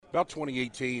About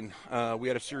 2018, we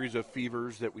had a series of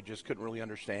fevers that we just couldn't really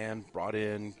understand. Brought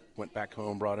in, went back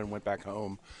home, brought in, went back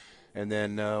home. And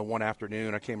then one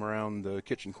afternoon, I came around the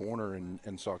kitchen corner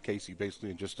and saw Kasey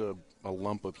basically just a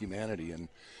lump of humanity. And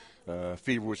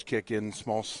fever was kicking,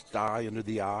 small sty under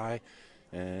the eye.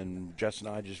 And Jess and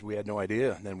I we had no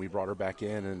idea. And then we brought her back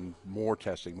in and more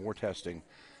testing, more testing.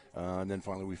 And then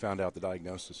finally we found out the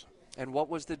diagnosis. And what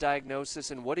was the diagnosis,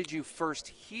 and what did you first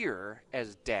hear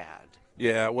as dad?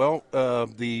 Yeah, well,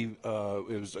 it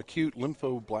was acute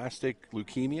lymphoblastic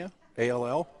leukemia,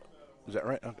 ALL. Is that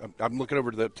right? I'm looking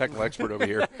over to the technical expert over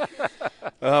here.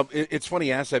 It's funny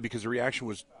you ask that because the reaction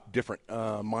was different.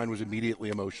 Mine was immediately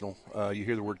emotional. You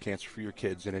hear the word cancer for your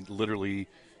kids, and it literally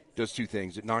does two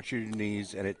things. It knocks you to your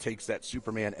knees, and it takes that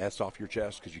Superman S off your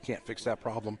chest because you can't fix that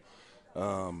problem.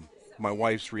 My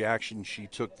wife's reaction, she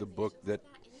took the book that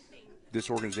this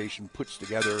organization puts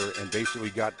together and basically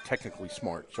got technically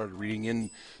smart, started reading into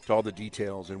all the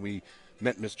details, and we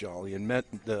met Miss Jolly and met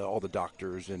all the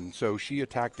doctors. And so she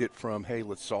attacked it from, hey,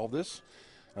 let's solve this.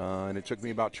 And it took me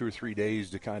about 2 or 3 days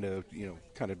to kind of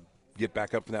get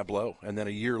back up from that blow. And then a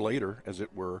year later,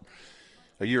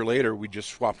 we just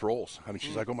swapped roles. I mean,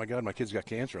 she's like, oh, my God, my kid's got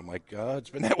cancer. I'm like, it's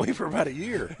been that way for about a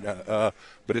year.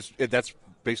 But that's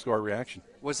basically our reaction.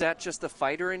 Was that just the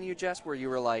fighter in you, Jess, where you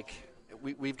were like,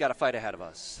 we've got a fight ahead of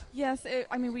us? Yes,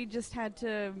 we just had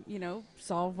to,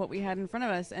 solve what we had in front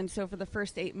of us. And so for the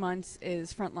first 8 months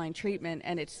is frontline treatment,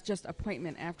 and it's just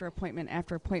appointment after appointment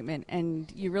after appointment,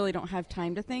 and you really don't have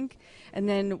time to think. And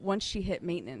then once she hit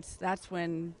maintenance, that's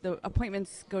when the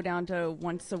appointments go down to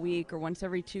once a week or once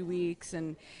every 2 weeks,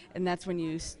 and that's when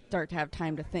you start to have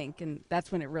time to think, and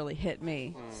that's when it really hit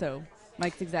me. So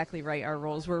Mike's exactly right. Our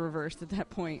roles were reversed at that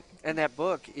point. And that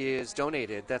book is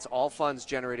donated. That's all funds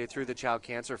generated through the Child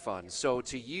Cancer Fund. So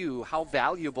to you, how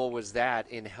valuable was that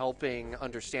in helping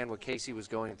understand what Kasey was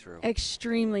going through?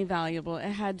 Extremely valuable. It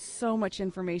had so much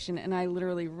information, and I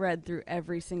literally read through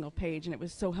every single page, and it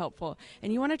was so helpful.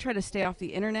 And you want to try to stay off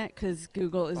the internet because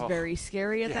Google is very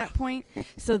scary at that point.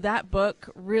 So that book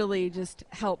really just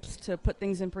helps to put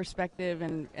things in perspective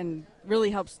and really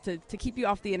helps to keep you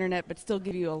off the internet but still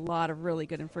give you a lot of really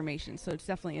good information. So it's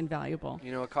definitely invaluable.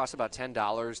 It costs about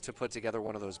 $10 to put together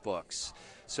one of those books.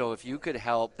 So if you could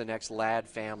help the next Ladd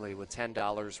family with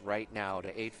 $10 right now to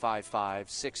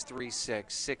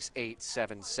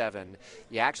 855-636-6877,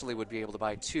 you actually would be able to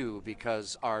buy two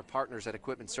because our partners at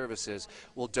Equipment Services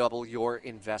will double your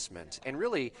investment. And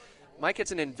really, Mike,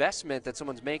 it's an investment that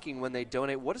someone's making when they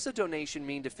donate. What does a donation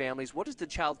mean to families? What does the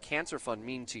Child Cancer Fund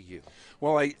mean to you?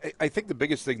 Well, I think the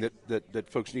biggest thing that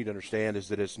folks need to understand is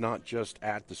that it's not just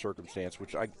at the circumstance,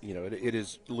 which it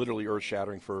is literally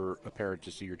earth-shattering for a parent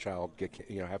to see your child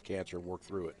have cancer and work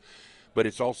through it. But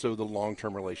it's also the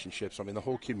long-term relationships. I mean, the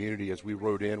whole community, as we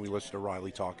rode in, we listened to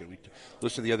Riley talk, and we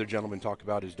listened to the other gentleman talk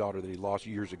about his daughter that he lost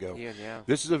years ago. Ian, yeah.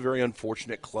 This is a very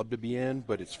unfortunate club to be in,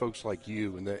 but it's folks like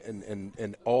you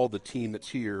and all the team that's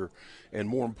here.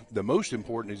 And the most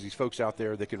important is these folks out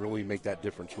there that can really make that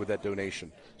difference with that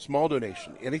donation. Small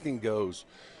donation, anything goes.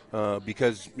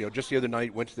 Because, just the other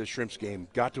night, went to the Shrimps game,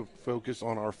 got to focus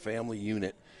on our family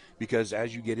unit. Because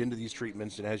as you get into these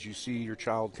treatments and as you see your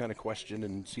child kind of question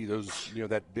and see those,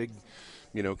 that big,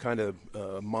 kind of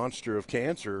monster of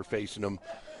cancer facing them,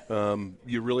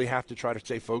 you really have to try to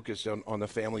stay focused on the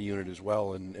family unit as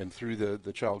well. And through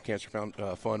the Child Cancer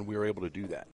Fund, we were able to do that.